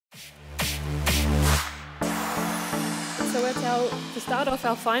To start off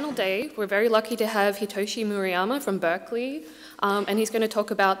our final day, we're very lucky to have Hitoshi Murayama from Berkeley, and he's going to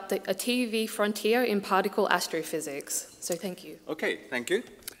talk about a TeV frontier in particle astrophysics. So thank you. Okay, thank you.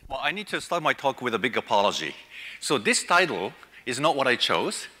 Well, I need to start my talk with a big apology. So this title is not what I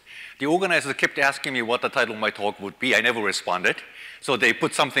chose. The organizers kept asking me what the title of my talk would be. I never responded, so they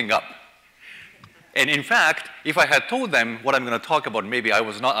put something up. And in fact, if I had told them what I'm going to talk about, maybe I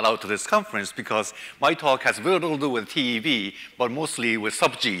was not allowed to this conference because my talk has very little to do with TeV, but mostly with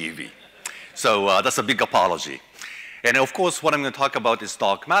sub-GeV. So that's a big apology. And of course, what I'm going to talk about is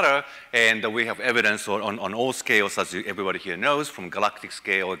dark matter, and we have evidence on all scales, as everybody here knows, from galactic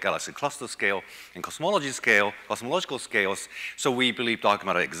scale, galaxy cluster scale, and cosmological scales. So we believe dark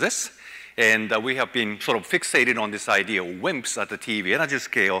matter exists. And we have been sort of fixated on this idea of WIMPs at the TeV energy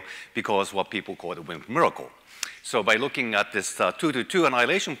scale because what people call the WIMP miracle. So by looking at this 2-to-2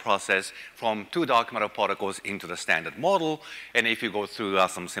 annihilation process from two dark matter particles into the standard model, and if you go through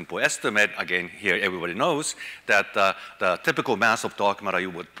some simple estimate, again, here everybody knows that the typical mass of dark matter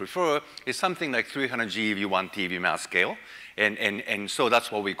you would prefer is something like 300 GeV1 TeV mass scale. And so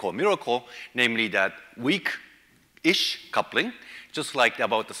that's what we call miracle, namely that weak-ish coupling, just like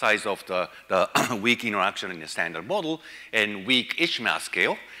about the size of the weak interaction in the standard model, and weak-ish mass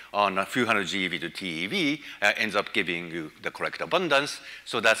scale on a few hundred GeV to TeV ends up giving you the correct abundance.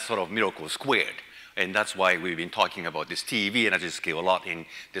 So that's sort of miracle squared. And that's why we've been talking about this TeV energy scale a lot in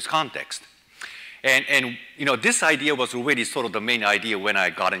this context. And you know, this idea was already sort of the main idea when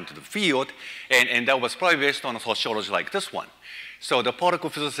I got into the field, and that was probably based on a sociology like this one. So the particle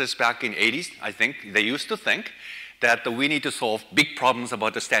physicists back in the 80s, I think, they used to think that we need to solve big problems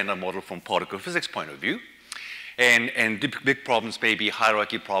about the standard model from particle physics point of view. And the big problems may be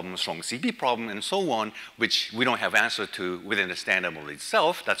hierarchy problems, strong CP problem, and so on, which we don't have answer to within the standard model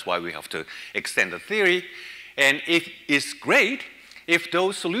itself. That's why we have to extend the theory. And it is great if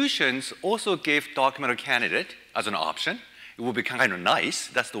those solutions also give dark matter candidate as an option. It would be kind of nice.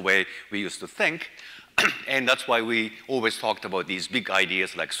 That's the way we used to think. And that's why we always talked about these big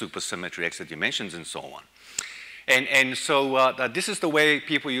ideas like supersymmetry, extra dimensions, and so on. And so this is the way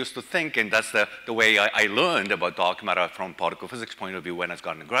people used to think, and that's the way I learned about dark matter from particle physics point of view when I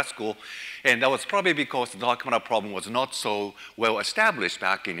got into grad school. And that was probably because the dark matter problem was not so well established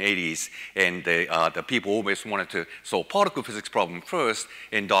back in the 80s, and the people always wanted to solve particle physics problem first,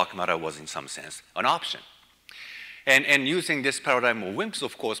 and dark matter was in some sense an option. And using this paradigm of WIMPs,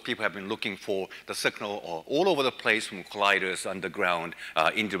 of course, people have been looking for the signal all over the place from colliders, underground,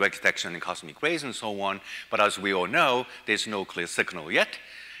 indirect detection, and cosmic rays, and so on. But as we all know, there's no clear signal yet.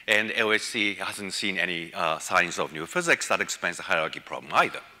 And LHC hasn't seen any signs of new physics that explains the hierarchy problem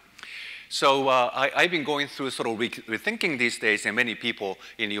either. So I've been going through sort of rethinking these days, and many people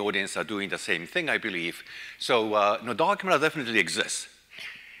in the audience are doing the same thing, I believe. So no, dark matter definitely exists.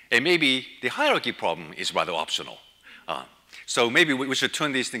 And maybe the hierarchy problem is rather optional. So maybe we should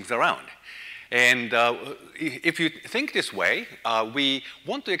turn these things around. And if you think this way, we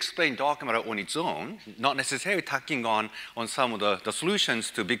want to explain dark matter on its own, not necessarily tacking on some of the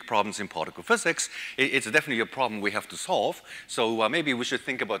solutions to big problems in particle physics. It's definitely a problem we have to solve. So maybe we should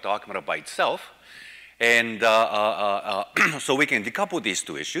think about dark matter by itself. And so we can decouple these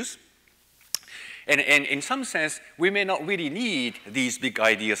two issues. And in some sense, we may not really need these big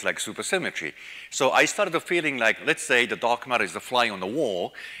ideas like supersymmetry. So I started feeling like, let's say the dark matter is the fly on the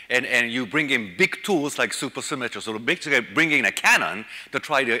wall, and you bring in big tools like supersymmetry, so basically bring in a cannon to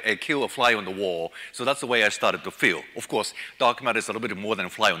try to kill a fly on the wall. So that's the way I started to feel. Of course, dark matter is a little bit more than a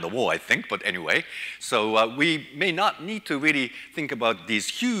fly on the wall, I think, but anyway. So we may not need to really think about these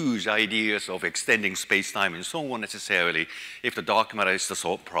huge ideas of extending space-time and so on necessarily if the dark matter is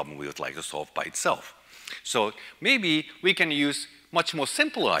the problem we would like to solve by itself. So maybe we can use much more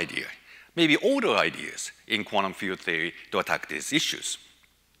simple idea, maybe older ideas in quantum field theory to attack these issues.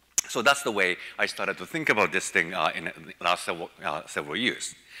 So that's the way I started to think about this thing in the last several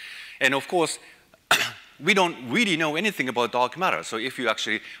years. And of course, we don't really know anything about dark matter. So if you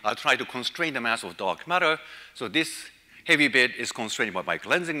actually try to constrain the mass of dark matter, so this heavy bit is constrained by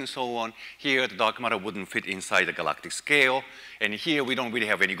microlensing and so on. Here, the dark matter wouldn't fit inside the galactic scale. And here, we don't really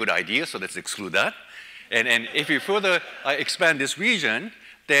have any good ideas, so let's exclude that. And if you further expand this region,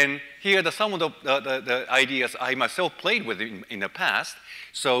 then here are some of the ideas I myself played with in the past.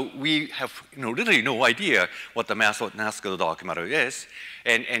 So we have literally no idea what the mass of the dark matter is.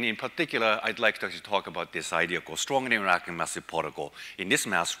 And in particular, I'd like to actually talk about this idea called strongly interacting massive particle in this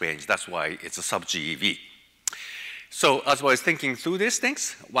mass range. That's why it's a sub-GeV. So as I was thinking through these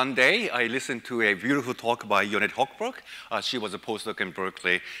things, one day I listened to a beautiful talk by Yonette Hochberg. She was a postdoc in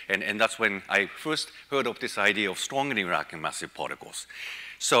Berkeley, and that's when I first heard of this idea of strongly interacting massive particles.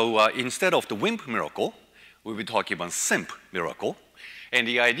 So instead of the WIMP miracle, we'll be talking about SIMP miracle. And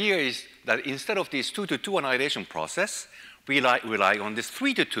the idea is that instead of this 2-to-2 annihilation process, we rely on this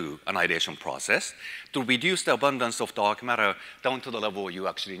 3-to-2 annihilation process to reduce the abundance of dark matter down to the level you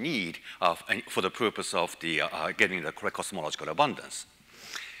actually need for the purpose of getting the correct cosmological abundance.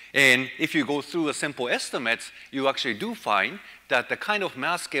 And if you go through the simple estimates, you actually do find that the kind of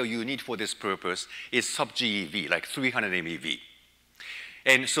mass scale you need for this purpose is sub-GeV, like 300 MeV.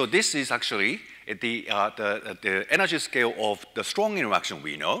 And so this is actually the energy scale of the strong interaction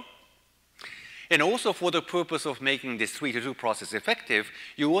we know. And also for the purpose of making this 3-to-2 process effective,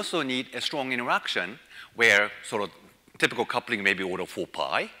 you also need a strong interaction where sort of typical coupling may be order 4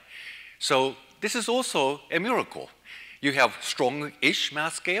 pi. So this is also a miracle. You have strong-ish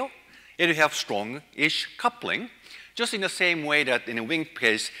mass scale, and you have strong-ish coupling, just in the same way that in a WIMP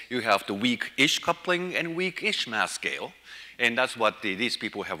case, you have the weak-ish coupling and weak-ish mass scale. And that's what these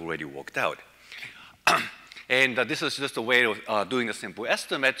people have already worked out. And this is just a way of doing a simple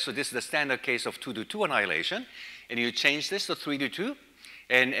estimate. So this is the standard case of 2-to-2 annihilation. And you change this to 3-to-2.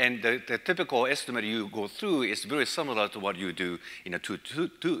 And the typical estimate you go through is very similar to what you do in a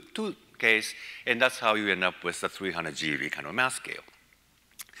 2-to-2 case. And that's how you end up with the 300 GeV kind of mass scale.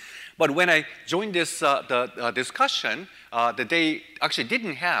 But when I joined this discussion, they actually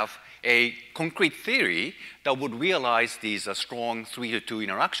didn't have a concrete theory that would realize these strong 3-to-2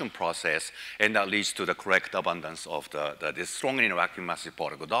 interaction process, and that leads to the correct abundance of this strongly interacting massive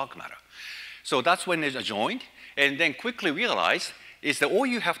particle dark matter. So that's when they joined, and then quickly realized is that all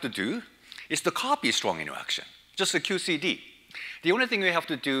you have to do is to copy strong interaction, just a QCD. The only thing you have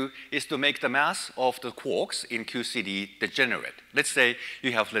to do is to make the mass of the quarks in QCD degenerate. Let's say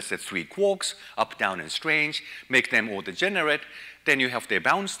you have, 3 quarks, up, down, and strange, make them all degenerate. Then you have the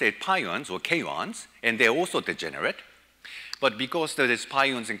bound state pions or kaons, and they're also degenerate. But because these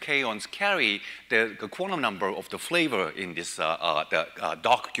pions and kaons carry the quantum number of the flavor in this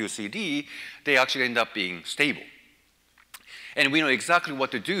dark QCD, they actually end up being stable. And we know exactly what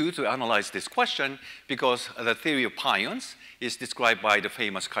to do to analyze this question because the theory of pions is described by the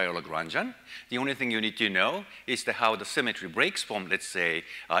famous Caillard-Lagrangian. The only thing you need to know is how the symmetry breaks from, let's say,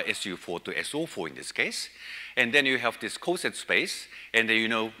 SU4 to SO4 in this case. And then you have this coset space, and then you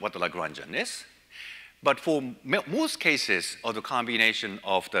know what the Lagrangian is. But for most cases of the combination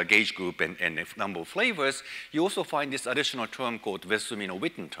of the gauge group and the number of flavors, you also find this additional term called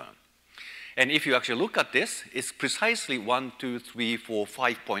Vesumino-Witten term. And if you actually look at this, it's precisely 1, 2, 3, 4,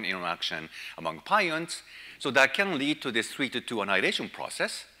 5-point interaction among pions. So that can lead to this 3-to-2 annihilation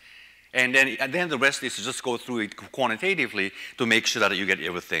process. And then the rest is to just go through it quantitatively to make sure that you get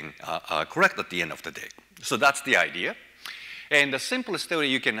everything correct at the end of the day. So that's the idea. And the simplest theory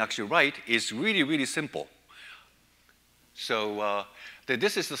you can actually write is really, really simple. So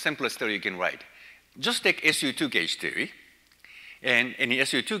this is the simplest theory you can write. Just take SU2 gauge theory. And in the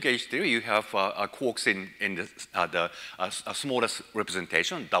SU2 gauge theory, you have quarks in the smallest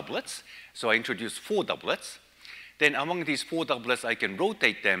representation, doublets. So I introduced 4 doublets. Then among these 4 doublets, I can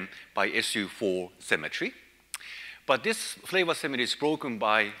rotate them by SU4 symmetry. But this flavor symmetry is broken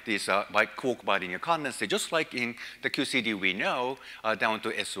by this by quark binding condensate, just like in the QCD we know, down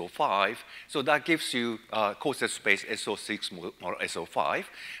to SO5. So that gives you coset space SO6 or SO5.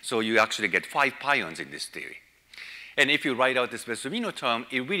 So you actually get 5 pions in this theory. And if you write out this Vesumino term,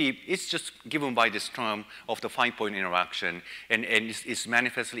 it's just given by this term of the 5-point interaction, and it's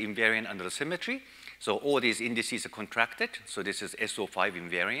manifestly invariant under the symmetry. So all these indices are contracted. So this is SO5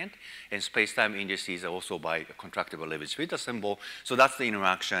 invariant, and space-time indices are also by contractible Levitz-Ritter symbol. So that's the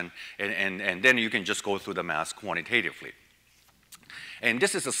interaction, and then you can just go through the mass quantitatively. And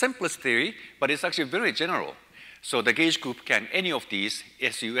this is the simplest theory, but it's actually very general. So the gauge group can any of these,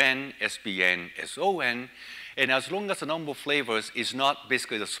 SUN, SBN, SON, and as long as the number of flavors is not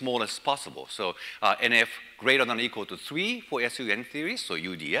basically the smallest possible. So NF greater than or equal to 3 for SUN theory, so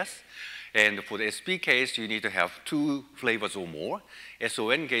UDS. And for the SB case, you need to have 2 flavors or more.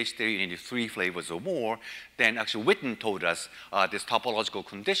 SON gauge theory, you need 3 flavors or more. Then actually Witten told us this topological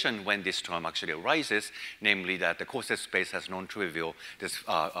condition when this term actually arises, namely that the coset space has non-trivial, this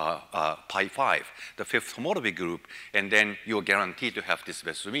pi 5, the 5th homotopy group, and then you're guaranteed to have this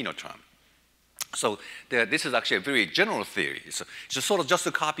Vesumino term. So this is actually a very general theory. It's just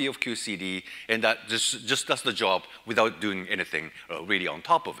a copy of QCD, and that just does the job without doing anything really on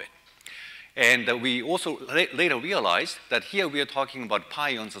top of it. And we also later realized that here we are talking about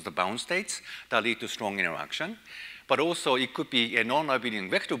pions as the bound states that lead to strong interaction. but also it could be a non-abelian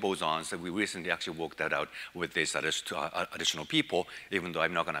vector bosons that we recently actually worked that out with these additional people, even though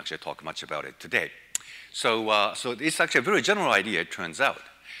I'm not going to actually talk much about it today. So, so it's actually a very general idea, it turns out.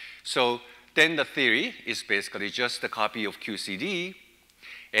 So then the theory is basically just a copy of QCD,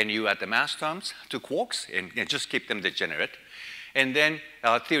 and you add the mass terms to quarks and just keep them degenerate. And then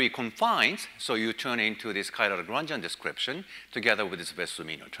theory confines, so you turn into this chiral-Lagrangian description together with this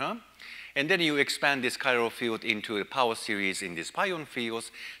Wessel-Wiener term. And then you expand this chiral field into a power series in these pion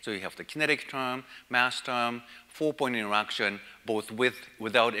fields. So you have the kinetic term, mass term, 4-point interaction, both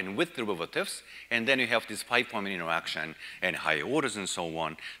without and with derivatives. And then you have this 5-point interaction and higher orders and so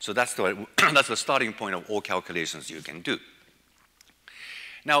on. So that's that's the starting point of all calculations you can do.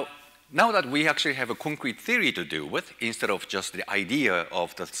 Now that we actually have a concrete theory to deal with, instead of just the idea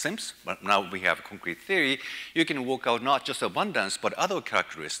of the SIMPs, but now we have a concrete theory, you can work out not just abundance, but other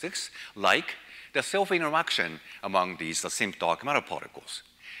characteristics, like the self-interaction among these SIMP dark matter particles.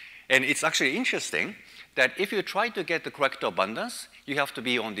 And it's actually interesting that if you try to get the correct abundance, you have to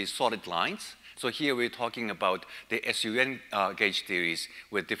be on these solid lines. So here we're talking about the SUN gauge theories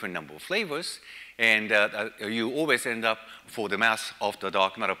with different number of flavors. And you always end up for the mass of the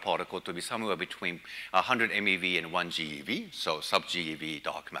dark matter particle to be somewhere between 100 MeV and 1 GeV, so sub-GeV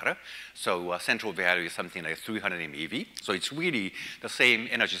dark matter. So central value is something like 300 MeV. So it's really the same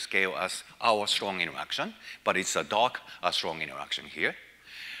energy scale as our strong interaction, but it's a dark strong interaction here.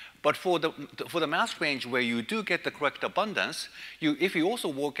 But for the mass range where you do get the correct abundance, if you also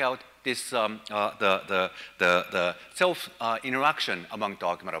work out this the self interaction among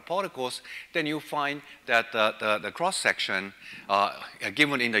dark matter particles, then you find that the cross section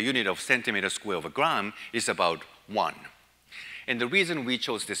given in the unit of centimeter square of a gram is about 1. And the reason we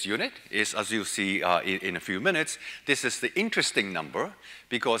chose this unit is, as you see in a few minutes, this is the interesting number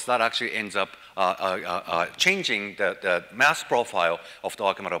because that actually ends up changing the mass profile of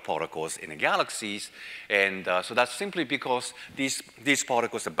dark matter particles in the galaxies. And so that's simply because these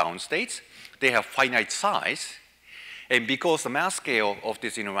particles are bound states. They have finite size. And because the mass scale of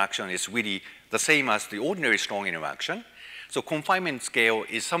this interaction is really the same as the ordinary strong interaction, so confinement scale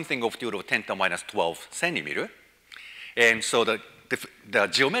is something of the order of 10 to the minus 12 centimeter. And so the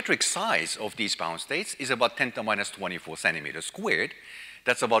geometric size of these bound states is about 10 to the minus 24 centimeters squared.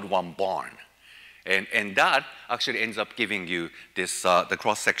 That's about 1 barn. And that actually ends up giving you this, the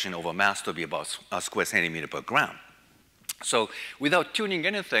cross-section of a mass to be about a square centimeter per gram. So without tuning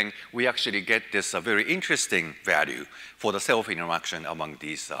anything, we actually get this very interesting value for the self-interaction among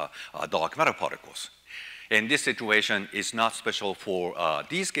these dark matter particles. And this situation is not special for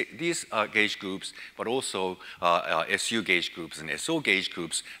these gauge groups, but also SU gauge groups and SO gauge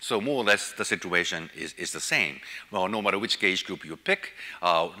groups. So more or less the situation is the same. Well, no matter which gauge group you pick,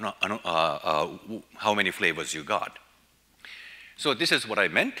 how many flavors you got. So this is what I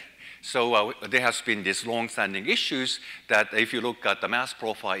meant. So there has been these long-standing issues that if you look at the mass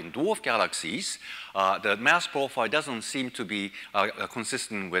profile in dwarf galaxies, the mass profile doesn't seem to be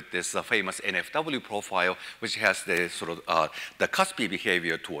consistent with this famous NFW profile, which has the sort of the cuspy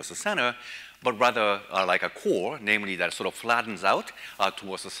behavior towards the center, but rather like a core, namely that sort of flattens out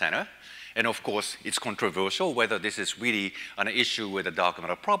towards the center. And of course, it's controversial whether this is really an issue with the dark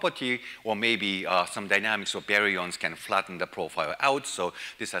matter property, or maybe some dynamics of baryons can flatten the profile out. So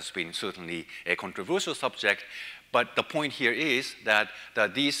this has been certainly a controversial subject. But the point here is that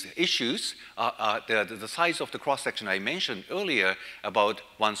these issues, the size of the cross-section I mentioned earlier, about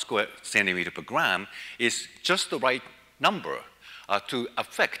 1 square centimeter per gram, is just the right number to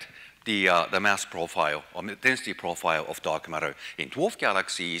affect the mass profile or density profile of dark matter in dwarf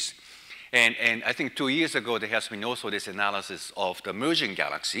galaxies. And I think 2 years ago, there has been also this analysis of the merging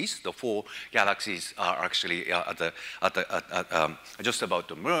galaxies. The 4 galaxies are actually just about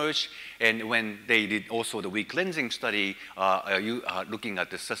to merge. And when they did also the weak lensing study, looking at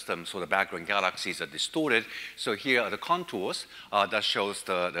the system, so the background galaxies are distorted. So here are the contours that shows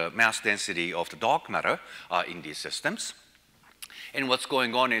the mass density of the dark matter in these systems. And what's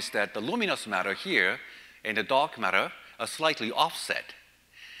going on is that the luminous matter here and the dark matter are slightly offset.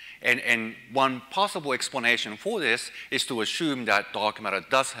 And one possible explanation for this is to assume that dark matter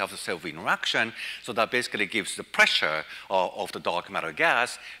does have a self-interaction, so that basically gives the pressure of the dark matter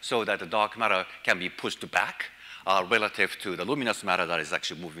gas so that the dark matter can be pushed back relative to the luminous matter that is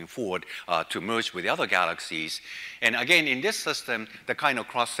actually moving forward to merge with the other galaxies. And again, in this system, the kind of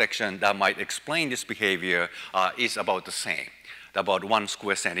cross-section that might explain this behavior is about the same, about 1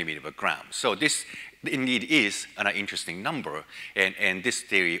 square centimeter per gram. So this indeed is an interesting number, and this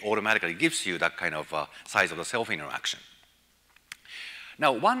theory automatically gives you that kind of size of the self-interaction.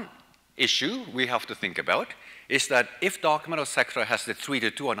 Now, one issue we have to think about is that if dark matter sector has the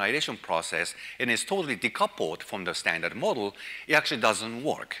 3-to-2 annihilation process and is totally decoupled from the standard model, it actually doesn't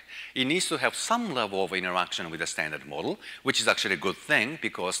work. It needs to have some level of interaction with the standard model, which is actually a good thing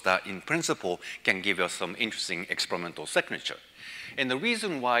because that in principle can give us some interesting experimental signature. And the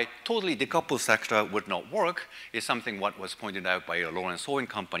reason why totally decoupled sector would not work is something what was pointed out by Lawrence Ho and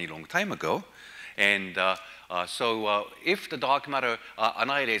company a long time ago. And so if the dark matter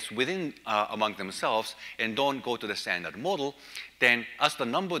annihilates within among themselves and don't go to the standard model, then as the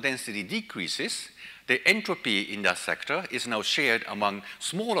number density decreases, the entropy in that sector is now shared among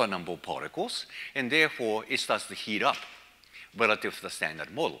smaller number of particles, and therefore it starts to heat up relative to the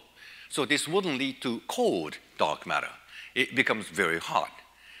standard model. So this wouldn't lead to cold dark matter. It becomes very hot.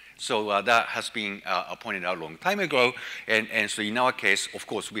 So that has been pointed out a long time ago. And so in our case, of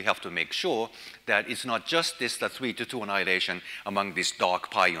course, we have to make sure that it's not just this the 3-to-2 annihilation among these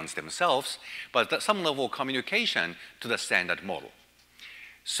dark pions themselves, but that some level of communication to the standard model.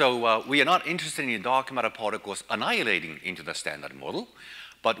 So we are not interested in dark matter particles annihilating into the standard model,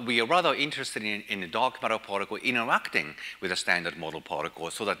 but we are rather interested in the dark matter particle interacting with the standard model particle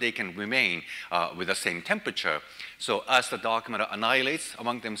so that they can remain with the same temperature. So as the dark matter annihilates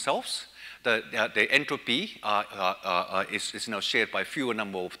among themselves, the entropy is now shared by fewer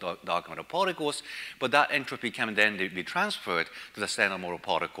number of dark matter particles, but that entropy can then be transferred to the standard model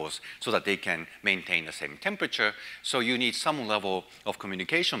particles so that they can maintain the same temperature. So you need some level of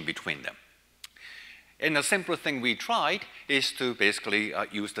communication between them. And the simpler thing we tried is to basically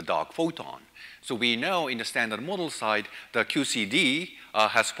use the dark photon. So we know in the standard model side, the QCD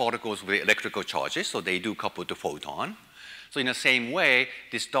has particles with electrical charges, so they do couple to photon. So in the same way,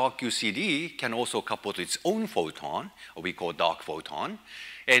 this dark QCD can also couple to its own photon, or we call dark photon.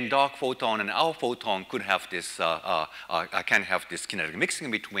 And dark photon and our photon could have this, can have this kinetic mixing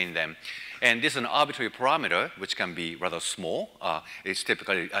between them. And this is an arbitrary parameter, which can be rather small. It's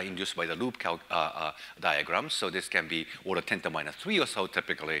typically induced by the loop diagram. So this can be order 10 to the minus 3 or so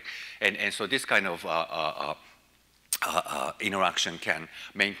typically. And so this kind of interaction can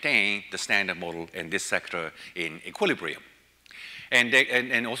maintain the standard model and this sector in equilibrium.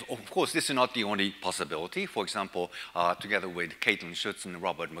 And also, of course, this is not the only possibility. For example, together with Caitlin Schutz and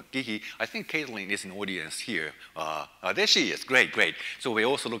Robert McGehee, I think Caitlin is in audience here. There she is, great, great. So we're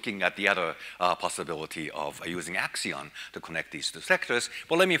also looking at the other possibility of using axion to connect these two sectors.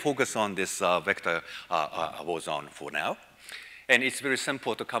 But let me focus on this vector boson for now. And it's very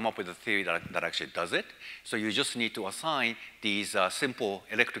simple to come up with a theory that actually does it. So you just need to assign these simple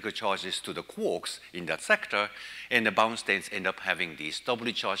electrical charges to the quarks in that sector, and the bound states end up having these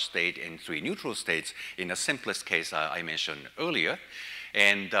doubly charged state and 3 neutral states in the simplest case I mentioned earlier.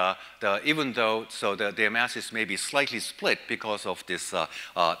 And even though, so their masses may be slightly split because of this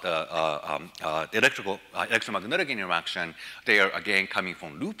electromagnetic interaction, they are again coming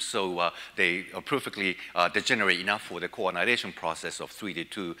from loops, so they are perfectly degenerate enough for the co-annihilation process of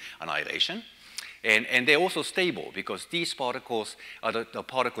 3-to-2 annihilation. And they're also stable because these particles are the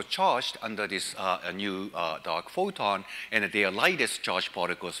particles charged under this new dark photon, and they are lightest charged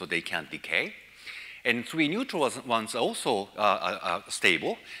particles, so they can't decay. And 3 neutral ones are also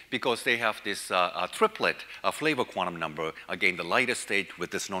stable because they have this triplet flavor quantum number, again, the lightest state with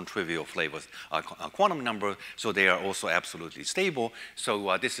this non-trivial flavor quantum number, so they are also absolutely stable.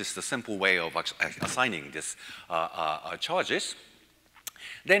 So this is the simple way of assigning these charges.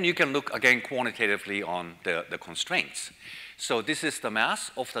 Then you can look again quantitatively on the constraints. So this is the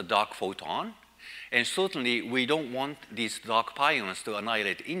mass of the dark photon. And certainly, we don't want these dark pions to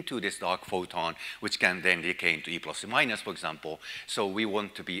annihilate into this dark photon, which can then decay into E plus or minus, for example. So we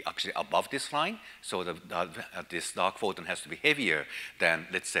want to be actually above this line. So this dark photon has to be heavier than,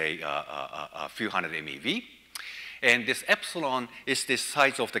 let's say, a few hundred MeV. And this epsilon is the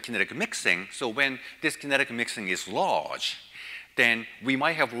size of the kinetic mixing. So when this kinetic mixing is large, then we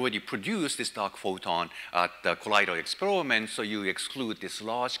might have already produced this dark photon at the collider experiment. So you exclude this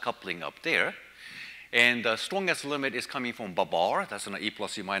large coupling up there. And the strongest limit is coming from Babar. That's an E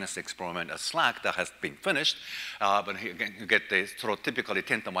plus E minus experiment at SLAC that has been finished. But again, you get the sort of typically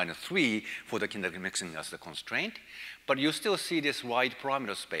 10 to the minus 3 for the kinetic mixing as the constraint. But you still see this wide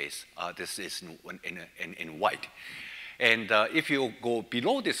parameter space. This is in white. And if you go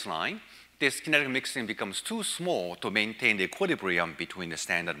below this line, this kinetic mixing becomes too small to maintain the equilibrium between the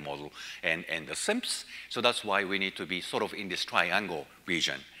standard model and the SIMPs. So that's why we need to be sort of in this triangle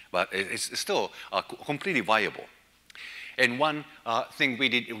region. But it's still completely viable. And one thing we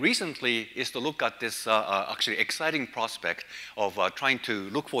did recently is to look at this actually exciting prospect of trying to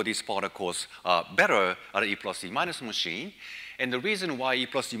look for these particles better at an E plus E minus machine. And the reason why E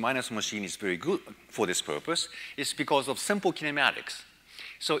plus E minus machine is very good for this purpose is because of simple kinematics.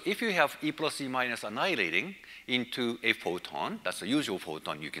 So if you have E plus E minus annihilating into a photon, that's the usual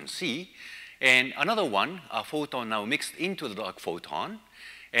photon you can see, and another one, a photon now mixed into the dark photon,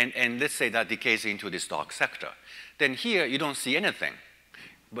 and let's say that decays into this dark sector, then here you don't see anything,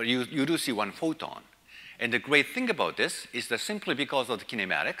 but you do see one photon. And the great thing about this is that simply because of the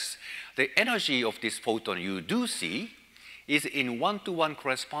kinematics, the energy of this photon you do see is in one-to-one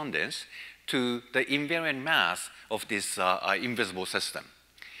correspondence to the invariant mass of this invisible system.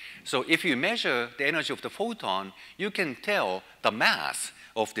 So if you measure the energy of the photon, you can tell the mass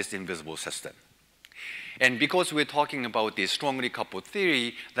of this invisible system. And because we're talking about the strongly coupled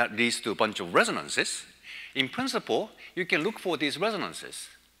theory that leads to a bunch of resonances, in principle, you can look for these resonances.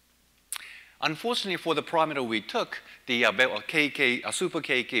 Unfortunately, for the parameter we took, the super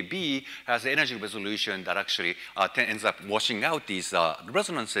KKB has an energy resolution that actually ends up washing out these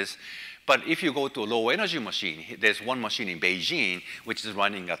resonances. But if you go to a low energy machine, there's one machine in Beijing which is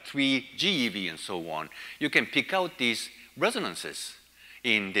running at 3 GeV and so on. You can pick out these resonances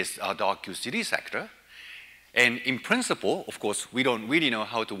in this dark QCD sector. And in principle, of course, we don't really know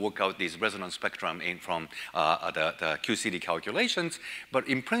how to work out these resonance spectrum from the QCD calculations. But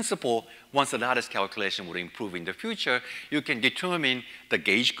in principle, once the lattice calculation will improve in the future, you can determine the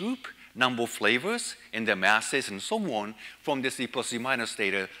gauge group, number of flavors, and their masses, and so on, from this E plus E minus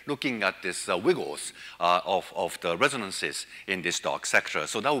data, looking at this wiggles of the resonances in this dark sector.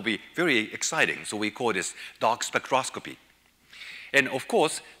 So that will be very exciting. So we call this dark spectroscopy. And of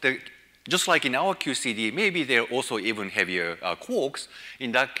course, just like in our QCD, maybe they're also even heavier quarks.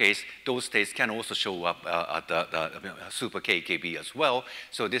 In that case, those states can also show up at the super KKB as well.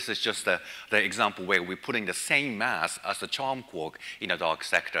 So this is just the example where we're putting the same mass as the charm quark in a dark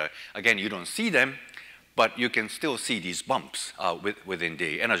sector. Again, you don't see them, but you can still see these bumps within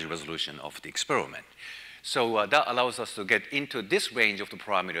the energy resolution of the experiment. So that allows us to get into this range of the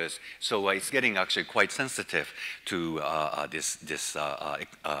parameters. So it's getting actually quite sensitive to this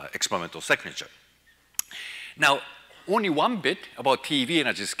experimental signature. Now, only one bit about TeV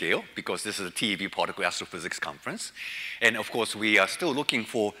energy scale, because this is a TeV particle astrophysics conference. And of course, we are still looking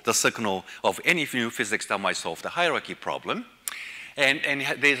for the signal of any new physics that might solve the hierarchy problem. And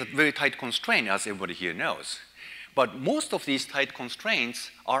there's a very tight constraint, as everybody here knows. But most of these tight constraints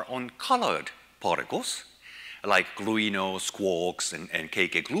are on colored particles, like gluinos, quarks, and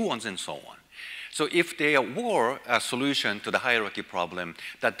KK gluons, and so on. So if there were a solution to the hierarchy problem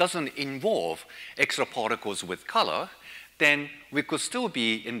that doesn't involve extra particles with color, then we could still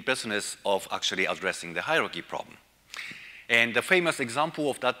be in business of actually addressing the hierarchy problem. And the famous example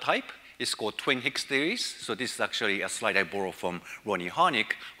of that type is called twin Higgs theories. So this is actually a slide I borrowed from Ronnie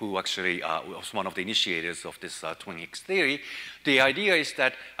Harnick, who actually was one of the initiators of this twin Higgs theory. The idea is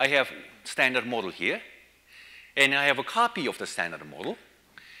that I have standard model here, and I have a copy of the standard model,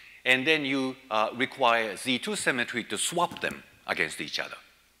 and then you require Z2 symmetry to swap them against each other.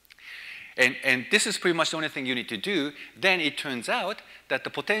 And this is pretty much the only thing you need to do. Then it turns out that the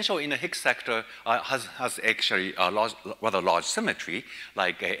potential in the Higgs sector has actually a rather large symmetry,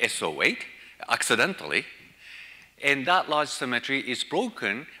 like SO8, accidentally. And that large symmetry is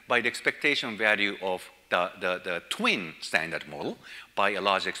broken by the expectation value of the twin standard model by a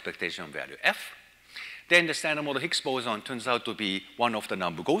large expectation value F. Then the standard model Higgs boson turns out to be one of the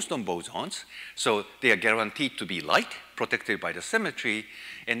Nambu-Goldstone bosons. So they are guaranteed to be light, protected by the symmetry.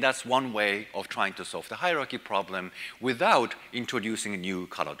 And that's one way of trying to solve the hierarchy problem without introducing new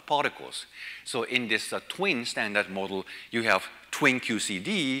colored particles. So in this twin standard model, you have twin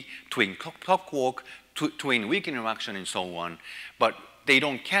QCD, twin top quark, twin weak interaction, and so on. But they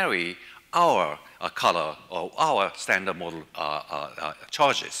don't carry our color or our standard model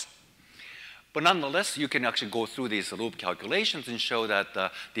charges. But nonetheless, you can actually go through these loop calculations and show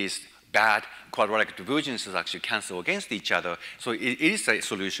that these bad quadratic divergences actually cancel against each other. So it is a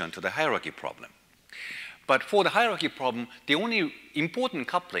solution to the hierarchy problem. But for the hierarchy problem, the only important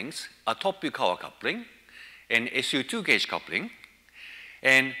couplings are top Yukawa coupling and SU2 gauge coupling.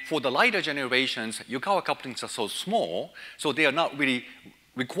 And for the lighter generations, Yukawa couplings are so small, so they are not really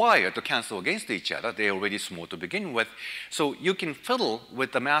required to cancel against each other. They're already small to begin with. So you can fiddle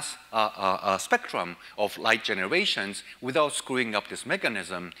with the mass spectrum of light generations without screwing up this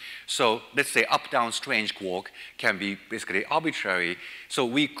mechanism. So let's say up-down strange quark can be basically arbitrary. So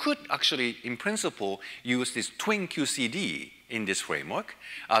we could actually, in principle, use this twin QCD in this framework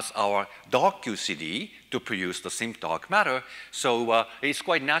as our dark QCD to produce the same dark matter. So it's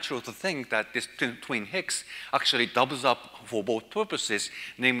quite natural to think that this twin Higgs actually doubles up for both purposes,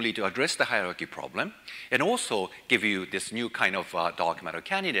 namely to address the hierarchy problem and also give you this new kind of dark matter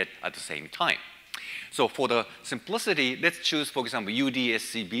candidate at the same time. So for the simplicity, let's choose, for example,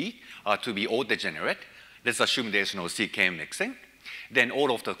 UDSCB to be all degenerate. Let's assume there's no CK mixing. Then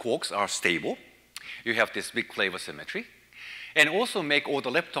all of the quarks are stable. You have this big flavor symmetry. And also make all the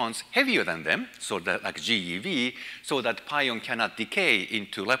leptons heavier than them, so that like GeV, so that pion cannot decay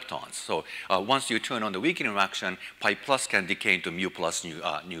into leptons. So once you turn on the weak interaction, pi plus can decay into mu plus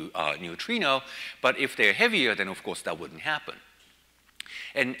neutrino. But if they're heavier, then of course that wouldn't happen.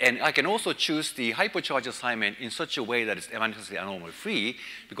 And I can also choose the hypercharge assignment in such a way that it's evanescently anomaly free,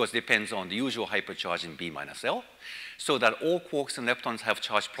 because it depends on the usual hypercharge in B minus L, so that all quarks and leptons have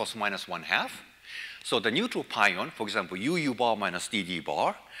charge plus minus 1/2. So the neutral pion, for example, UU bar minus DD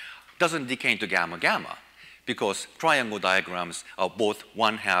bar, doesn't decay into gamma gamma, because triangle diagrams are both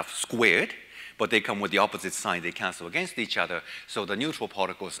 1/2 squared, but they come with the opposite sign. They cancel against each other, so the neutral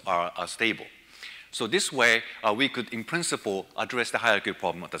particles are stable. So this way, we could, in principle, address the hierarchy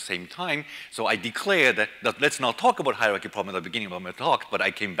problem at the same time. So I declared that let's not talk about hierarchy problem at the beginning of my talk, but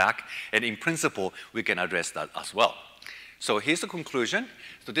I came back, and in principle, we can address that as well. So here's the conclusion.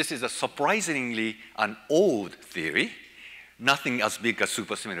 So this is a surprisingly an old theory, nothing as big as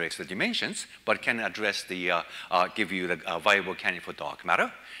supersymmetry extra dimensions, but can address the, give you the viable candidate for dark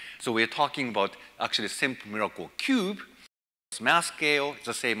matter. So we're talking about actually simple miracle cube. Mass scale is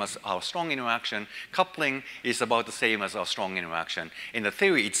the same as our strong interaction. Coupling is about the same as our strong interaction. And the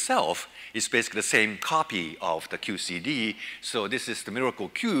theory itself is basically the same copy of the QCD. So this is the miracle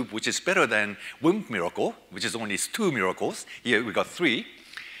cube, which is better than WIMP miracle, which is only 2 miracles. Here we got 3.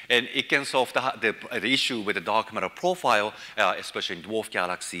 And it can solve the issue with the dark matter profile, especially in dwarf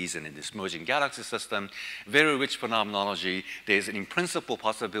galaxies and in this merging galaxy system. Very rich phenomenology. There's an in principle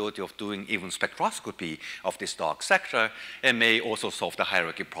possibility of doing even spectroscopy of this dark sector, and may also solve the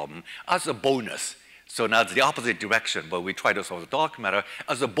hierarchy problem as a bonus. So now it's the opposite direction, but we try to solve the dark matter.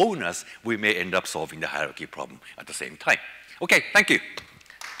 As a bonus, we may end up solving the hierarchy problem at the same time. Okay, thank you.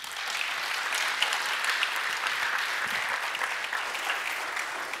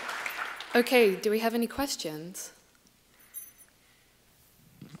 Okay, do we have any questions?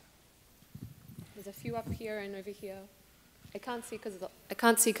 There's a few up here and over here. I can't see because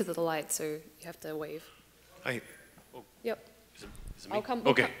of the light, so you have to wave. Hi. Oh. Yep. Is it me?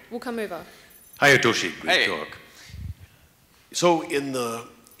 We'll come over. Hi, Hitoshi. Great Hey. talk. So in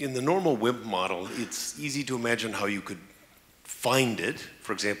the normal WIMP model, it's easy to imagine how you could find it.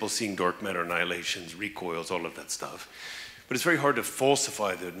 For example, seeing dark matter annihilations, recoils, all of that stuff. But it's very hard to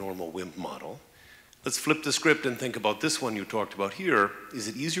falsify the normal WIMP model. Let's flip the script and think about this one you talked about here. Is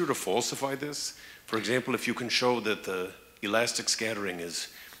it easier to falsify this? For example, if you can show that the elastic scattering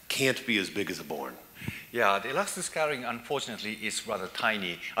can't be as big as a Born. Yeah, the elastic scattering, unfortunately, is rather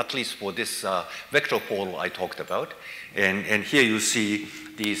tiny, at least for this vector pole I talked about. And here you see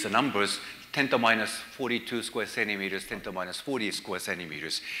these numbers, 10 to minus 42 square centimeters, 10 to minus 40 square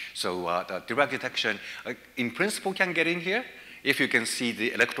centimeters. So the direct detection, in principle, can get in here if you can see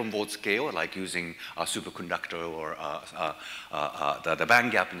the electron volt scale, like using a superconductor or the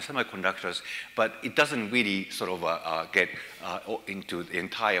band gap in semiconductors, but it doesn't really sort of get into the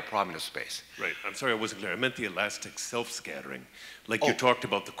entire parameter space. Right. I'm sorry I wasn't clear. I meant the elastic self-scattering, like you talked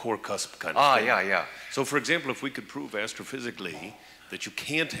about the core cusp kind of thing. Yeah. So for example, if we could prove astrophysically that you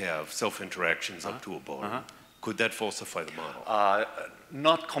can't have self-interactions up to a Born, could that falsify the model?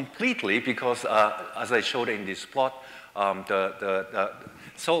 Not completely, because as I showed in this plot, the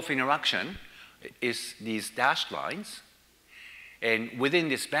self-interaction is these dashed lines. And within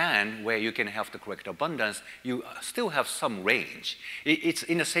this band, where you can have the correct abundance, you still have some range. It's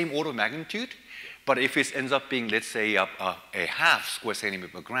in the same order of magnitude. But if it ends up being, let's say, a half square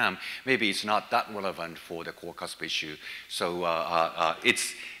centimeter per gram, maybe it's not that relevant for the core cusp issue. So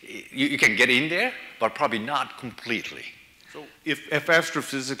you can get in there, but probably not completely. So if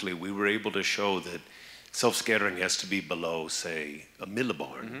astrophysically we were able to show that self-scattering has to be below, say, a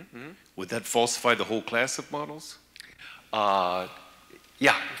milliborn, would that falsify the whole class of models?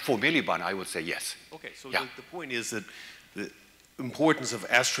 Yeah, for milliborn, I would say yes. Okay, so yeah. the point is that the importance of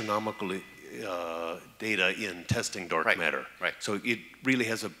astronomical data in testing dark matter. Right. So it really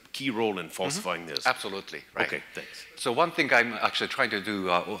has key role in falsifying this. Absolutely, right. Okay, thanks. So one thing I'm actually trying to do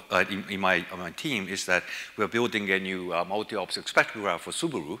in my team is that we're building a new multi-optic spectrograph for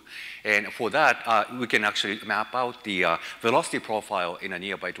Subaru. And for that, we can actually map out the velocity profile in a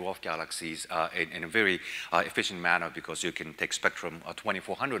nearby dwarf galaxies in a very efficient manner, because you can take spectrum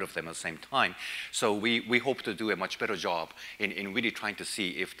 2,400 of them at the same time. So we hope to do a much better job in really trying to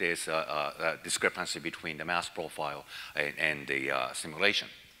see if there's a discrepancy between the mass profile and the simulation.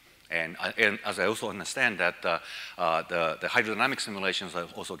 And as I also understand that the hydrodynamic simulations are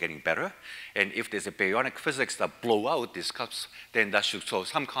also getting better. And if there's a baryonic physics that blow out these cups, then that should show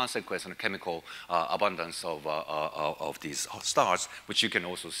some consequence on the chemical abundance of these stars, which you can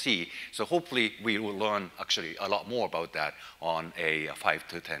also see. So hopefully we will learn actually a lot more about that on a 5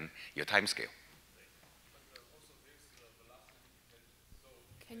 to 10 year time scale.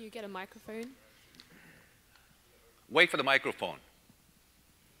 Can you get a microphone? Wait for the microphone.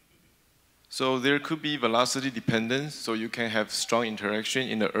 So there could be velocity dependence, so you can have strong interaction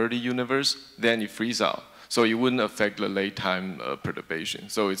in the early universe, then it freeze out. So it wouldn't affect the late time perturbation.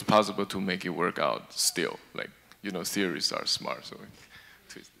 So it's possible to make it work out still. Like, you know, theories are smart. So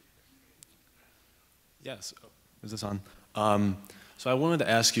yes, is this on? So I wanted to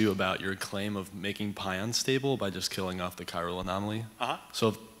ask you about your claim of making pi unstable by just killing off the chiral anomaly.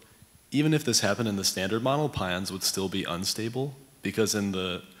 So even if this happened in the standard model, pions would still be unstable, because in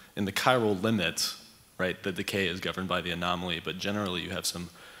the chiral limit, right, the decay is governed by the anomaly, but generally you have some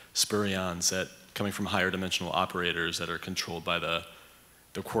spurions that coming from higher dimensional operators that are controlled by the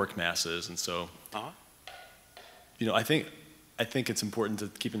quark masses, and so you know, I think it's important to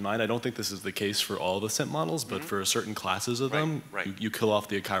keep in mind, I don't think this is the case for all the SIMP models, but for certain classes of them, you kill off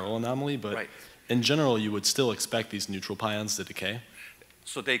the chiral anomaly, but in general you would still expect these neutral pions to decay.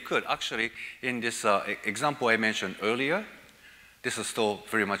 So they could. Actually, in this example I mentioned earlier, this is still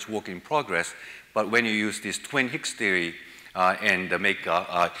very much work in progress, but when you use this twin Higgs theory and make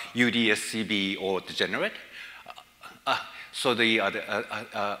UDSCB or degenerate, so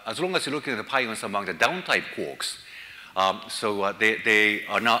as long as you're looking at the pions among the down-type quarks, so they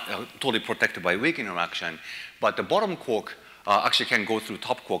are not totally protected by weak interaction, but the bottom quark actually can go through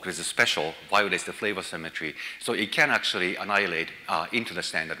top quark. There's a special, violates the flavor symmetry, so it can actually annihilate into the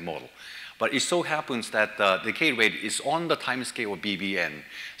standard model. But it so happens that the decay rate is on the time scale of BBN,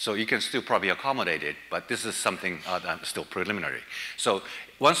 so you can still probably accommodate it, but this is something that's still preliminary. So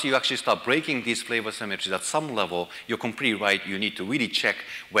once you actually start breaking these flavor symmetries at some level, you're completely right, you need to really check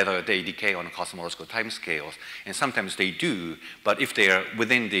whether they decay on cosmological time scales, and sometimes they do, but if they are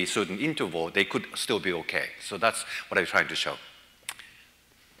within the certain interval, they could still be okay. So that's what I'm trying to show.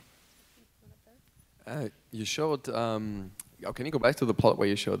 You showed, can you go back to the plot where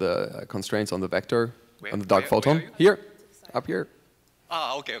you show the constraints on the vector, on the dark photon? Here, up here.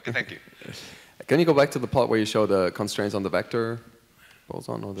 Okay, thank you. Can you go back to the plot where you show the constraints on the vector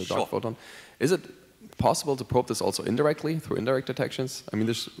boson or the dark photon? Is it possible to probe this also indirectly through indirect detections? I mean,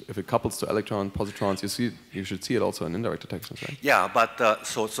 if it couples to electron positrons, you should see it also in indirect detections, right? Yeah, but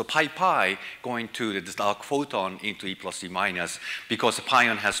so pi going to the dark photon into E plus E minus, because the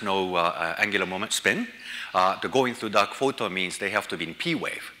pion has no angular moment spin. The going through dark photon means they have to be in P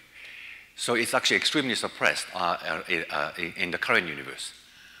wave. So it's actually extremely suppressed in the current universe.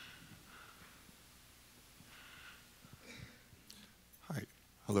 Hi,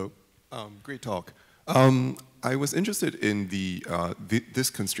 hello, great talk. I was interested in this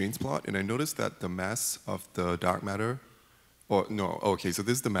constraints plot, and I noticed that the mass of the dark matter, okay, so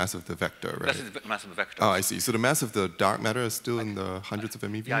this is the mass of the vector, right? This is the mass of the vector. Oh, I see. So the mass of the dark matter is still in the hundreds of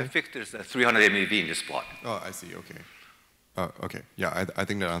MeV? Yeah, I fixed there's 300 MeV in this plot. Oh, I see, okay. Okay, yeah, I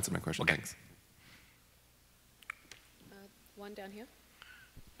think that answered my question, okay. Thanks. One down here.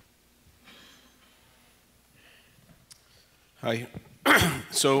 Hi.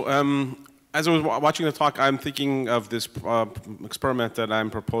 So as I was watching the talk, I'm thinking of this experiment that I'm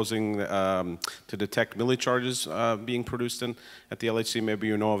proposing to detect millicharges being produced at the LHC. Maybe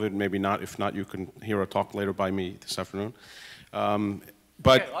you know of it, maybe not. If not, you can hear a talk later by me this afternoon.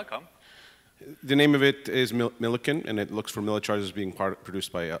 But I'll come. The name of it is Millikan, and it looks for millicharges being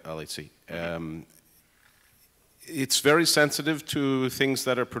produced by LHC. It's very sensitive to things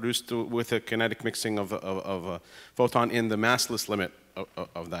that are produced with a kinetic mixing of a photon in the massless limit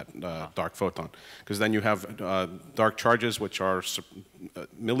of that dark photon, because then you have dark charges which are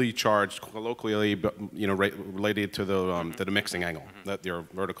milli-charged colloquially, related to the mixing angle, that your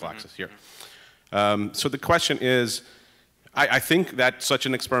vertical axis here. So the question is, I think that such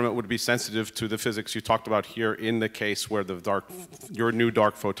an experiment would be sensitive to the physics you talked about here in the case where your new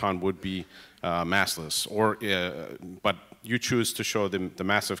dark photon would be massless, but you choose to show the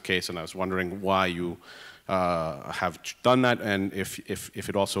massive case, and I was wondering why you have done that, and if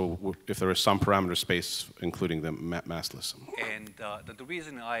it also, if there is some parameter space including the massless. And the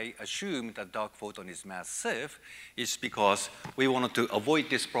reason I assume that dark photon is massive is because we wanted to avoid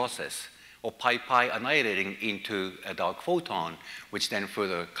this process of pi annihilating into a dark photon, which then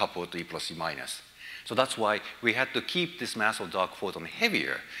further coupled E plus E minus. So that's why we had to keep this mass of dark photon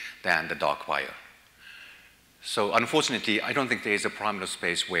heavier than the dark wire. So unfortunately, I don't think there is a parameter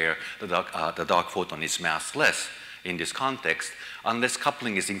space where the dark photon is massless in this context, unless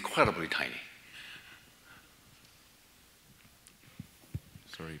coupling is incredibly tiny.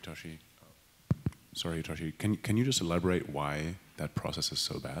 Sorry, Hitoshi. Can you just elaborate why that process is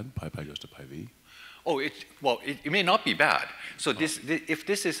so bad? Pi goes to pi v? Oh, it may not be bad. So if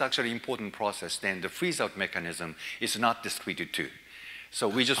this is actually an important process, then the freeze-out mechanism is not this 3 to 2. So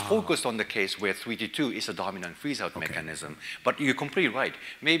we just focused on the case where 3 to 2 is a dominant freeze-out mechanism. But you're completely right.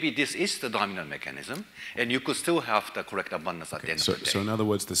 Maybe this is the dominant mechanism, and you could still have the correct abundance at the end of the day. So in other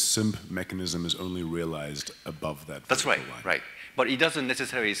words, the SIMP mechanism is only realized above that. That's right, line. right. But it doesn't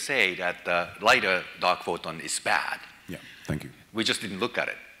necessarily say that the lighter dark photon is bad. Yeah, thank you. We just didn't look at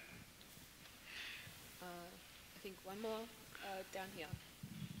it. I think one more down here.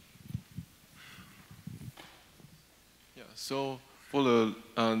 Yeah, so for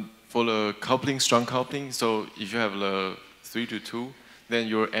the coupling, strong coupling, so if you have the 3 to 2, then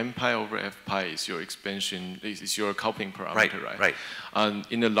your m pi over f pi is your expansion, is your coupling parameter, right? Right. And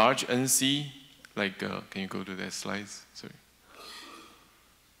in a large NC, like, can you go to that slide? Sorry.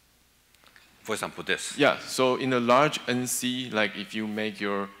 For example, this. Yeah, so in a large NC, like if you make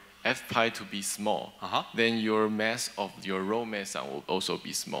your f pi to be small, then your mass of your row meson will also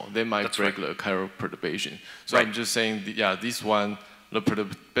be small. They might break the chiral perturbation. So I'm just saying, yeah, this one, the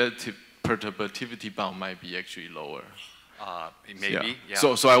perturbativity bound might be actually lower. Maybe, yeah.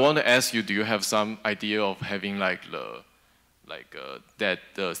 So I want to ask you, do you have some idea of having like that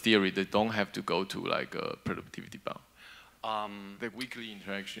theory that don't have to go to like a perturbativity bound? The weakly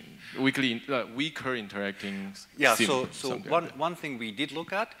interaction, weaker interacting. Yeah. So one thing we did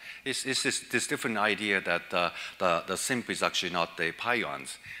look at is this different idea that the SIMP is actually not the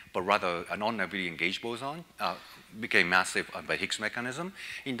pions, but rather a non-heavily engaged boson became massive by Higgs mechanism.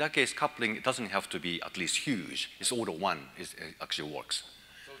 In that case, coupling doesn't have to be at least huge. It's order 1. It actually works.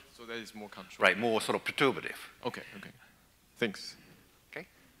 So that is more controlled. Right. More sort of perturbative. Okay. Thanks.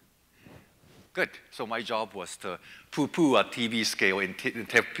 Good. So my job was to poo-poo a TeV scale in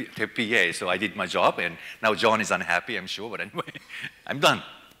TeVPA. So I did my job, and now John is unhappy, I'm sure. But anyway, I'm done.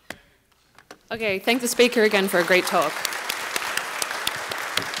 Okay, thank the speaker again for a great talk.